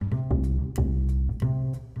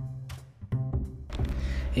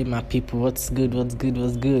Hey my people, what's good? What's good?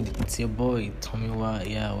 It's your boy Tomiwa.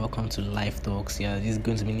 Yeah, welcome to Life Talks. Yeah, this is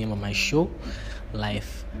going to be the name of my show,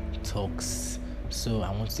 Life Talks. So I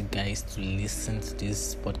want you guys to listen to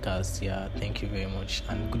this podcast. Yeah, thank you very much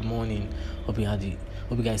and good morning. Hope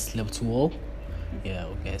you guys slept well. Yeah,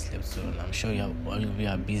 hope you guys slept well. I'm sure all of you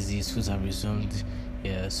are busy. Schools are resumed.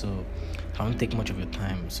 Yeah, so I won't take much of your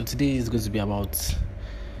time. So today is going to be about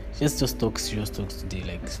just talk serious talks today,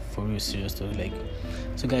 like for real serious talk. Like,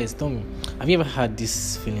 so guys, tell me, have you ever had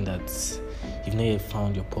this feeling that you've not yet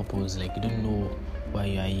found your purpose? Like you don't know why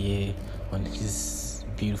you are here on this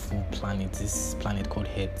beautiful planet, this planet called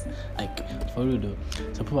Earth. Like for real though,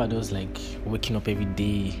 some people are just like waking up every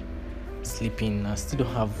day, sleeping, and still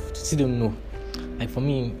don't know. Like for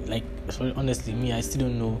me, like honestly, me, I still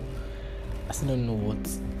don't know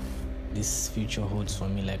what this future holds for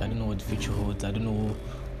me. Like I don't know what the future holds. I don't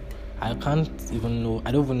even know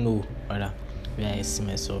rather where I see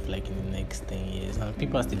myself like in the next 10 years. And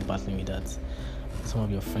people are still battling with that. Some of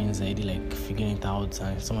your friends are already like figuring it out,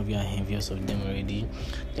 and some of you are envious of them already.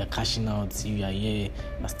 They're cashing out, you are here,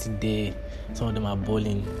 are still there. Some of them are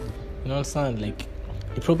balling. You know what I'm saying? Like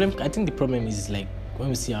I think the problem is like when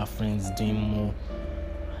we see our friends doing more,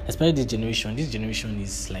 especially this generation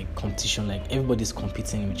is like competition. Like everybody's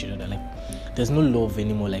competing with each other. Like there's no love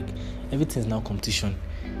anymore. Like everything's now competition.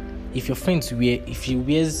 If your friends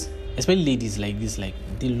wears, especially ladies like this, like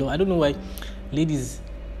they love. I don't know why ladies.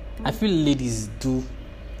 I feel ladies do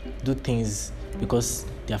things because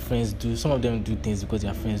their friends do. Some of them do things because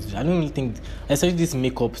their friends do. I don't really think, especially this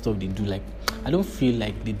makeup stuff they do. Like I don't feel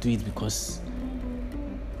like they do it because.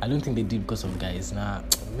 I don't think they do it because of guys. Nah,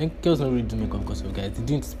 girls don't really do makeup because of guys. They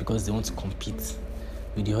do it because they want to compete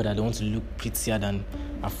with the other. They want to look prettier than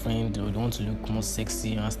a friend, or they want to look more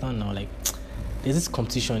sexy. You understand now? Like there's this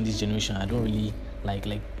competition in this generation I don't really like.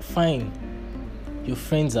 Like fine, your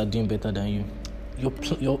friends are doing better than you.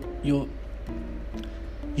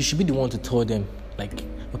 You should be the one to tell them, like,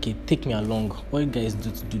 okay, take me along. What you guys do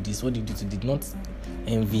to do this? What do you do to do? Not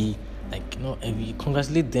envy, like not envy.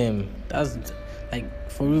 Congratulate them. That's like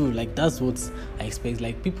for real. Like that's what I expect.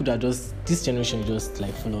 Like people that this generation is just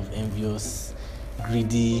like full of envious,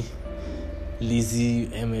 greedy, lazy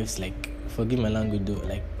MFs. Like forgive my language though.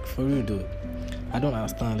 Like for real though. I don't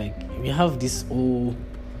understand. Like we have this whole.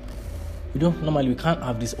 We can't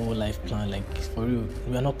have this whole life plan. Like for real,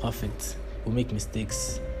 we are not perfect. We make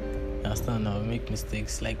mistakes. You understand now? We make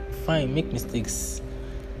mistakes. Like fine, make mistakes.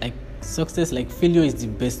 Like success, like failure is the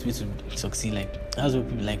best way to succeed. Like that's what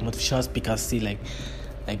people like motivational speakers say. Like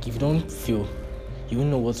if you don't fail, you won't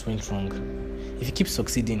know what went wrong. If you keep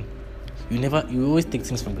succeeding, you always take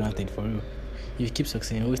things for granted. For real, if you keep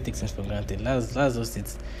succeeding, you always take things for granted. That's just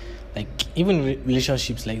it. Like even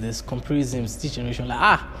relationships, like there's comparisons. This generation,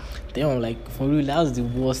 like damn, like for real, that's the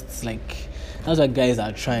worst. Like that's what guys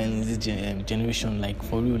are trying in this generation. Like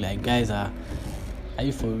for real, like guys are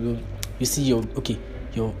you for real? You see your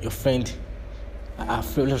friend, our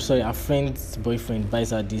friend's boyfriend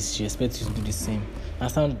buys her this, she expects you to do the same.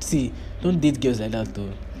 See, don't date girls like that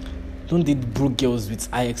though. Don't date broke girls with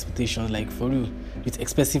high expectations. Like for real, with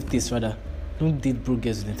expensive taste rather. Don't date broke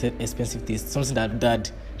girls with expensive taste. Something that dad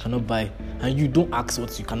cannot buy, and you don't ask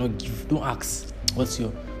what you cannot give. Don't ask what's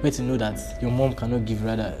your way to know that your mom cannot give.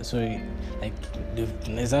 Rather, sorry, like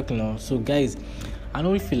exactly now. So guys, I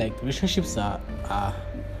don't really feel like relationships are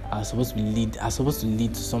supposed to lead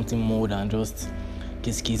to something more than just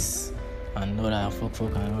kiss and all that fuck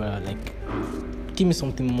and all that. Like give me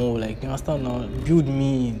something more. Like you understand now? Build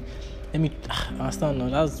me. Let me understand now.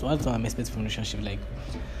 That's what I'm expecting from relationship. Like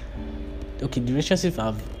okay, the relationship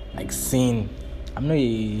I've like seen. I'm not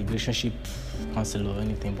a relationship counselor or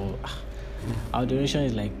anything, but our relation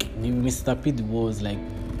is like we misinterpret the words. Like,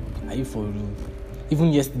 are you for real?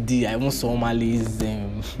 Even yesterday, I once saw Omale's.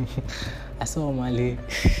 I saw Omale.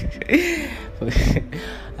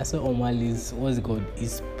 I saw Omale's. What's it called?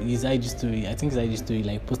 His IG story. I think his IG story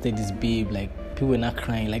like posted this babe. Like people were not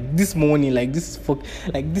crying. Like this morning. Like this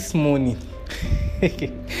morning.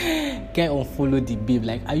 Guy unfollow the babe.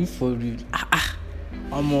 Like, are you for real?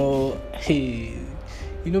 Hey,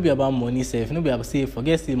 you know be about money, self. You know be about say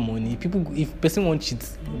forget say money. People, if person want cheat,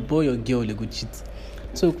 boy or girl, they go cheat.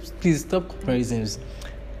 So please stop comparisons.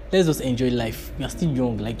 Let's just enjoy life. We are still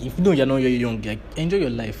young. Like if you know you're not young, like enjoy your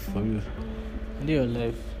life for real. Enjoy your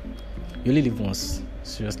life. You only live once.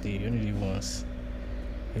 Seriously, you only live once.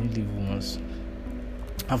 And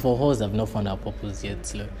for us that have not found our purpose yet,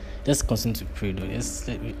 so just continue to pray though.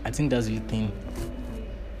 I think that's the thing.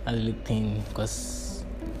 Because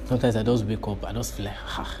sometimes I just wake up, I just feel like,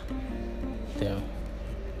 damn,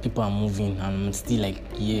 people are moving, I'm still like,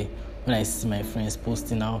 yeah, when I see my friends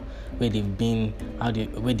posting now where they've been,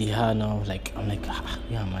 where they are now, like I'm like,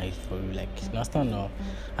 where am I for real? Like, you understand now?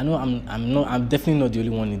 I know I'm definitely not the only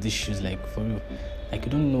one in these shoes, like for real. Like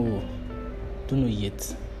you don't know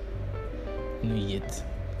yet.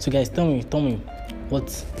 So guys, tell me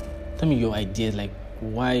your ideas, like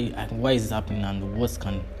why is this happening and what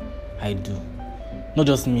can I do? Not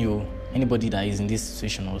just me, anybody that is in this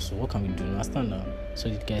situation also. What can we do? Understand now? So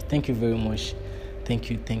guys, thank you very much. Thank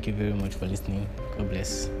you very much for listening. God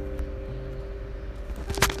bless.